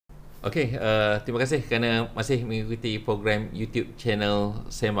Okey, terima kasih kerana masih mengikuti program YouTube channel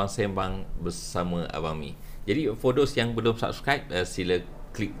Sembang-Sembang bersama Abang Mi. Jadi, for those yang belum subscribe, sila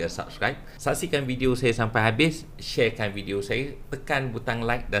klik subscribe. Saksikan video saya sampai habis, sharekan video saya, tekan butang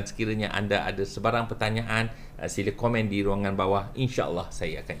like dan sekiranya anda ada sebarang pertanyaan, sila komen di ruangan bawah. InsyaAllah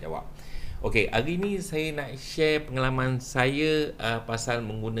saya akan jawab. Okey, hari ini saya nak share pengalaman saya pasal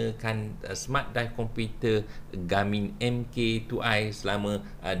menggunakan smart dive komputer Garmin Mk2i selama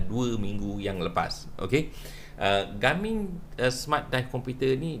 2 minggu yang lepas. Okey. Garmin smart dive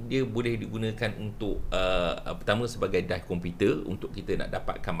komputer ni dia boleh digunakan untuk pertama sebagai dive komputer untuk kita nak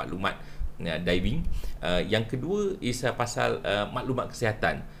dapatkan maklumat diving. Yang kedua is pasal maklumat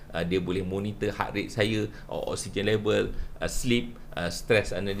kesihatan. Dia boleh monitor heart rate saya, oxygen level, sleep,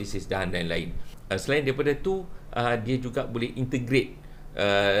 stress analysis dan lain-lain. Selain daripada tu, dia juga boleh integrate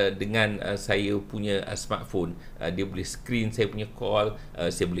dengan saya punya smartphone. Dia boleh screen saya punya call,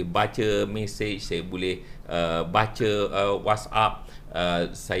 saya boleh baca message, saya boleh baca WhatsApp,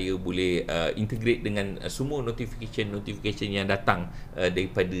 saya boleh integrate dengan semua notification yang datang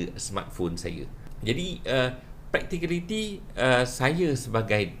daripada smartphone saya. Jadi practicality, saya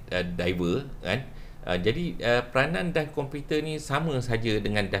sebagai diver kan, jadi peranan dive komputer ni sama saja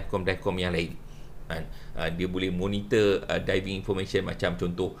dengan divecom yang lain kan. Dia boleh monitor diving information macam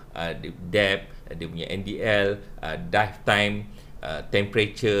contoh depth, dia punya NDL, dive time,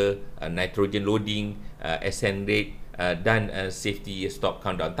 temperature, nitrogen loading, ascent rate, dan safety stop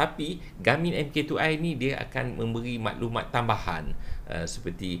countdown. Tapi Garmin Mk2i ni dia akan memberi maklumat tambahan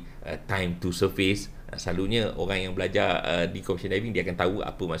seperti time to surface. Selalunya orang yang belajar di commercial diving dia akan tahu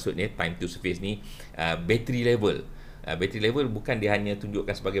apa maksudnya time to surface ni. Battery level. Battery level bukan dia hanya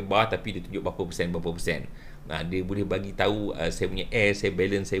tunjukkan sebagai bar, tapi dia tunjuk berapa persen. Dia boleh bagi tahu saya punya air, saya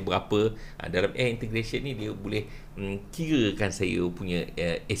balance saya berapa. Dalam air integration ni dia boleh kirakan saya punya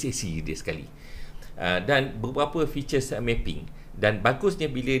SAC dia sekali. Dan beberapa features mapping. Dan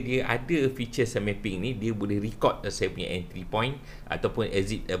bagusnya bila dia ada features mapping ni, dia boleh record saya punya entry point ataupun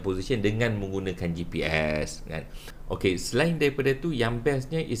exit position dengan menggunakan GPS kan. Okey, selain daripada tu, yang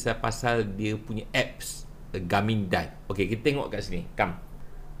bestnya is pasal dia punya apps Garmin Dive. Okey, kita tengok kat sini. Come.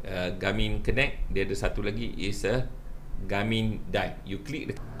 Garmin Connect, dia ada satu lagi is Garmin Dive. You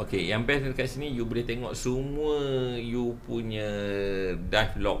klik. Okey, yang best dekat sini you boleh tengok semua you punya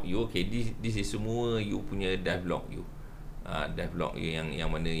dive log you. Okey, this is semua you punya dive log you. Dive log you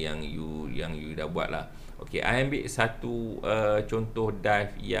yang mana yang you dah buat lah. Okey, I ambil satu contoh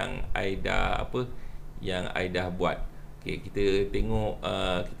dive yang I dah buat. Okey, kita tengok,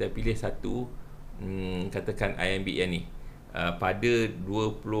 kita pilih satu, katakan I ambil yang ni. Pada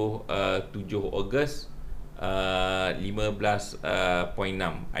 27 Ogos 15.6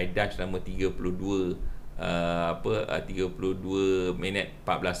 I dive selama 32 minit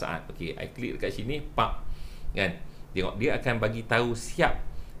 14 saat. Okey, I klik dekat sini, pap kan. Tengok dia akan bagi tahu siap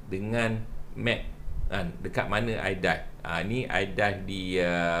dengan map kan, dekat mana I dive. Ni I dive di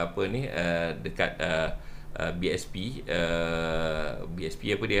dekat BSP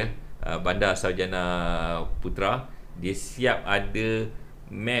apa dia? Bandar Sarjana Putra. Dia siap ada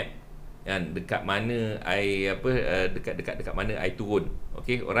map kan, dekat mana I dekat mana I turun.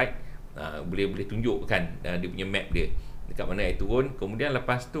 Okey, alright. Boleh tunjukkan dia punya map dia dekat mana I turun. Kemudian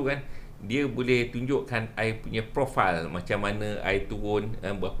lepas tu kan, dia boleh tunjukkan I punya profile, macam mana I turun,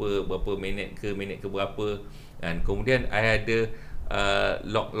 berapa minit ke berapa kan. Kemudian I ada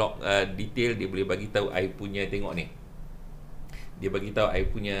log detail. Dia boleh bagi tahu I punya, tengok ni, dia bagi tahu I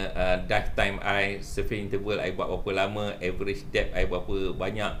punya dive time I, surface interval I buat berapa lama, average depth I berapa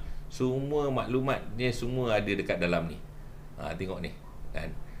banyak. Semua maklumat dia semua ada dekat dalam ni. Tengok ni kan.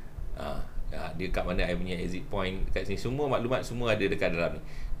 Dia kat mana I punya exit point dekat sini, semua maklumat semua ada dekat dalam ni.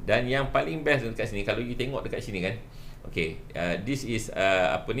 Dan yang paling best dekat sini, kalau you tengok dekat sini kan, okay, this is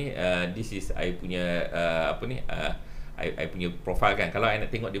this is I punya I punya profile kan. Kalau I nak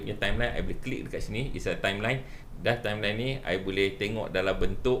tengok dia punya timeline, I boleh klik dekat sini, is a timeline. Dah timeline ni I boleh tengok dalam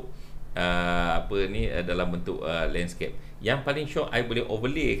bentuk dalam bentuk landscape. Yang paling syok, I boleh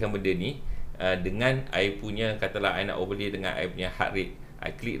overlay kan benda ni dengan I punya, katalah I nak overlay dengan I punya heart rate.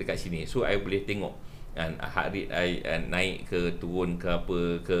 I klik dekat sini, so I boleh tengok kan, heart rate I naik ke turun ke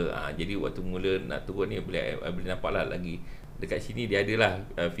apa ke. Jadi waktu mula nak turun ni boleh nampak lah lagi. Dekat sini dia adalah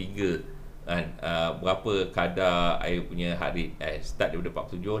figure kan, berapa kadar I punya heart rate. Start daripada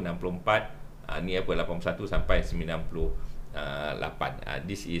 47, 64, ni 81 sampai 98.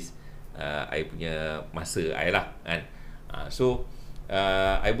 This is I punya masa I lah kan. So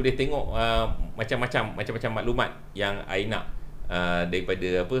I boleh tengok macam-macam maklumat yang I nak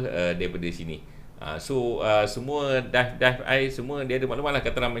daripada sini. Semua dive air semua dia ada maklumat lah.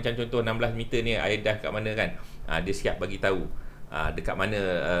 Katalah macam contoh 16 meter ni air dive kat mana kan. Dia siap bagi tahu dekat mana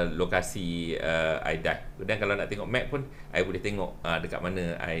lokasi air dive. Dan kalau nak tengok map pun, I boleh tengok dekat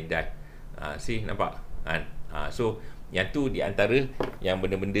mana air dive. See, nampak kan? So yang tu di antara yang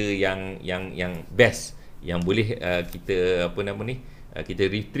benda-benda yang best yang boleh kita kita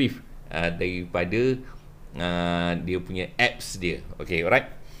retrieve daripada dia punya apps dia. Okay, alright.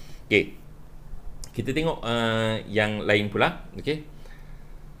 Okay, kita tengok yang lain pula.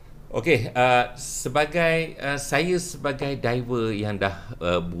 Okay, saya sebagai diver yang dah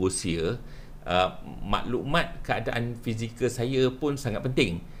berusia, maklumat keadaan fizikal saya pun sangat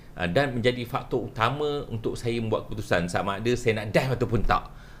penting dan menjadi faktor utama untuk saya membuat keputusan sama ada saya nak dive ataupun tak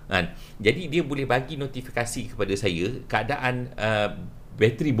kan. Jadi dia boleh bagi notifikasi kepada saya keadaan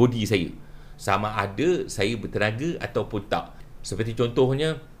bateri body saya, sama ada saya bertenaga ataupun tak. Seperti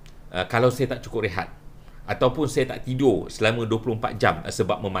contohnya, kalau saya tak cukup rehat ataupun saya tak tidur selama 24 jam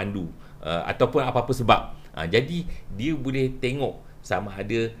sebab memandu ataupun apa-apa sebab, jadi dia boleh tengok sama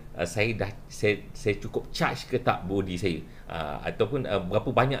ada saya cukup charge ke tak body saya, ataupun berapa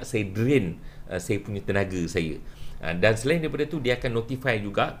banyak saya drain saya punya tenaga saya. Dan selain daripada tu, dia akan notify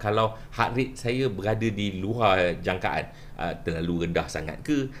juga kalau heart rate saya berada di luar jangkaan, terlalu rendah sangat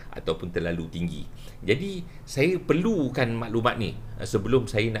ke ataupun terlalu tinggi. Jadi saya perlukan maklumat ni sebelum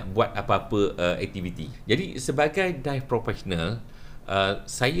saya nak buat apa-apa aktiviti. Jadi sebagai dive professional,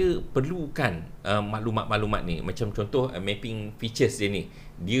 saya perlukan maklumat-maklumat ni. Macam contoh mapping features dia ni,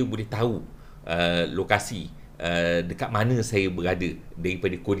 dia boleh tahu lokasi dekat mana saya berada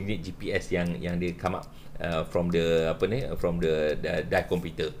daripada koordinat GPS yang dia come up from the dive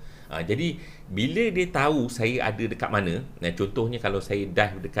computer. Jadi bila dia tahu saya ada dekat mana, contohnya kalau saya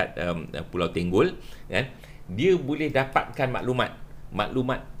dive dekat Pulau Tenggol kan, dia boleh dapatkan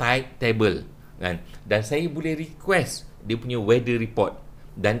maklumat tide table kan, dan saya boleh request dia punya weather report.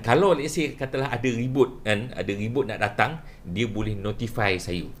 Dan kalau let's say katalah ada ribut kan, ada ribut nak datang, dia boleh notify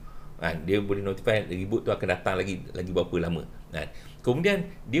saya kan, dia boleh notify ribut tu akan datang lagi berapa lama kan. Kemudian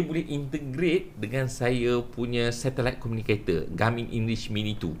dia boleh integrate dengan saya punya satellite communicator Garmin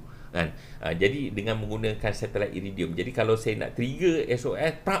Mk2i kan. Jadi dengan menggunakan satellite iridium, jadi kalau saya nak trigger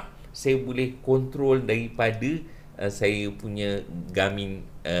SOS, saya boleh control daripada saya punya Garmin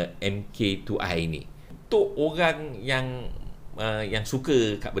Mk2i ni. Untuk orang yang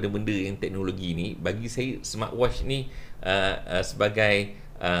suka kat benda-benda yang teknologi ni, bagi saya smartwatch ni sebagai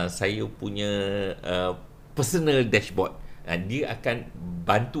saya punya personal dashboard. Dia akan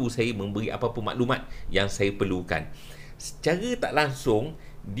bantu saya memberi apa-apa maklumat yang saya perlukan. Secara tak langsung,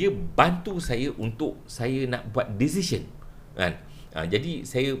 dia bantu saya untuk saya nak buat decision kan. Jadi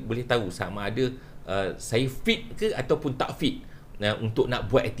saya boleh tahu sama ada saya fit ke ataupun tak fit untuk nak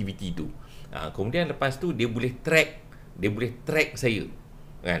buat aktiviti tu. Kemudian lepas tu dia boleh track saya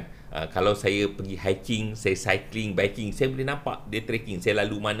kan. Kalau saya pergi hiking, saya cycling, biking, saya boleh nampak dia tracking saya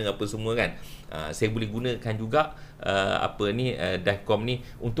lalu mana apa semua kan. Saya boleh gunakan juga divecom ni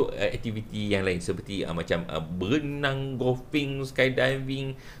untuk aktiviti yang lain seperti macam berenang, golfing,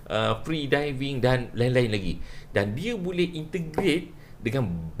 skydiving, free diving dan lain-lain lagi. Dan dia boleh integrate dengan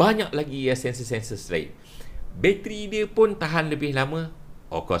banyak lagi sensor-sensor lain. Bateri dia pun tahan lebih lama,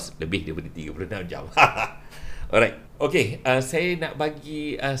 of course lebih daripada 36 jam. Alright. Okay, saya nak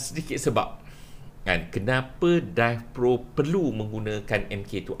bagi sedikit sebab kan, kenapa Dive Pro perlu menggunakan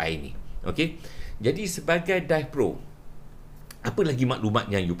Mk2i ni. Okay, jadi sebagai Dive Pro, apa lagi maklumat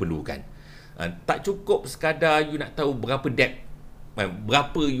yang you perlukan? Tak cukup sekadar you nak tahu berapa depth,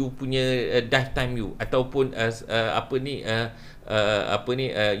 berapa you punya dive time you, ataupun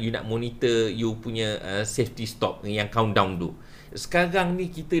you nak monitor you punya safety stop yang countdown tu. Sekarang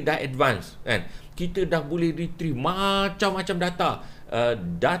ni kita dah advance kan, kita dah boleh retrieve macam-macam data.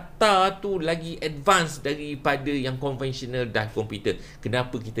 Data tu lagi advance daripada yang konvensional dive computer.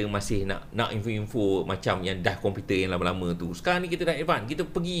 Kenapa kita masih nak info-info macam yang dive computer yang lama-lama tu? Sekarang ni kita dah advance, kita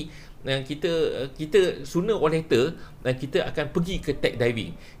pergi, kita sooner or later kita akan pergi ke tech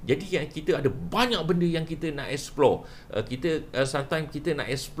diving. Jadi kita ada banyak benda yang kita nak explore. Sometimes kita nak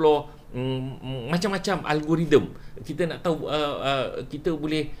explore macam-macam algoritma. Kita nak tahu kita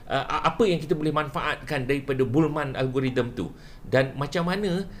boleh apa yang kita boleh manfaatkan daripada bulman algoritma tu, dan macam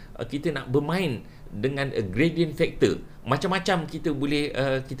mana kita nak bermain dengan gradient factor. Macam-macam kita boleh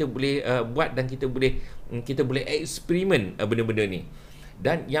buat, dan kita boleh eksperimen benda-benda ni.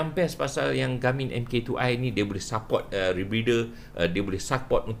 Dan yang best pasal yang Garmin Mk2i ni, dia boleh support rebreather, dia boleh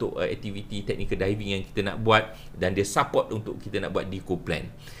support untuk aktiviti technical diving yang kita nak buat, dan dia support untuk kita nak buat deco plan.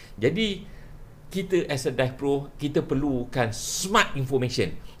 Jadi kita as a dive pro, kita perlukan smart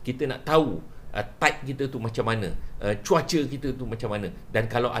information. Kita nak tahu type kita tu macam mana, cuaca kita tu macam mana,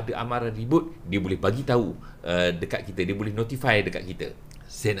 dan kalau ada amaran ribut, dia boleh bagi tahu dekat kita, dia boleh notify dekat kita.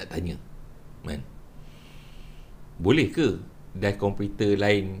 Saya nak tanya, man, boleh ke dive komputer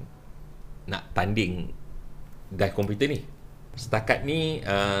lain nak tanding dive komputer ni? Setakat ni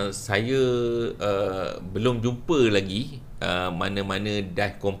saya belum jumpa lagi mana-mana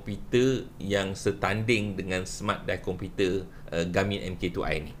dive komputer yang setanding dengan smart dive komputer Garmin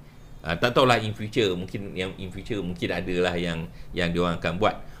Mk2i ni. Tak tahulah in future, mungkin adalah yang diorang akan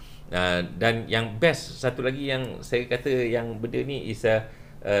buat. Dan yang best satu lagi yang saya kata, yang benda ni is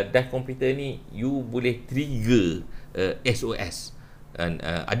dive komputer ni you boleh trigger SOS.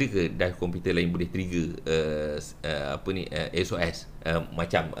 Ada ke dive komputer lain boleh trigger SOS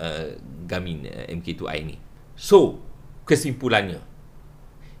macam Garmin Mk2i ni? So kesimpulannya,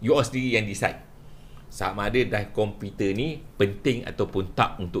 you all sendiri yang decide sama ada dive komputer ni penting ataupun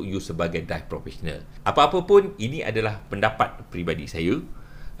tak untuk you sebagai dive professional. Apa-apa pun, ini adalah pendapat peribadi saya.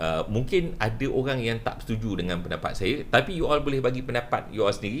 Mungkin ada orang yang tak setuju dengan pendapat saya, tapi you all boleh bagi pendapat you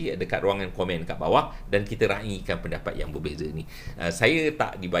all sendiri dekat ruangan komen kat bawah, dan kita raikan pendapat yang berbeza ni. Saya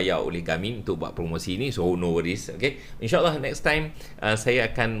tak dibayar oleh Garmin untuk buat promosi ni, so no worries. Okay, InsyaAllah next time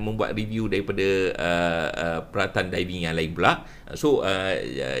saya akan membuat review daripada peralatan diving yang lain pula. So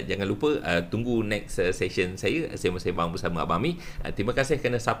jangan lupa tunggu next session saya sembang bersama Abang Mi. Terima kasih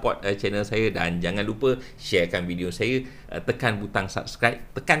kerana support channel saya, dan jangan lupa sharekan video saya, tekan butang subscribe,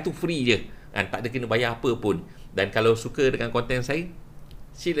 tekan tu free je, tak ada kena bayar apa pun. Dan kalau suka dengan konten saya,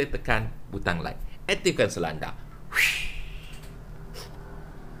 sila tekan butang like, aktifkan selanda.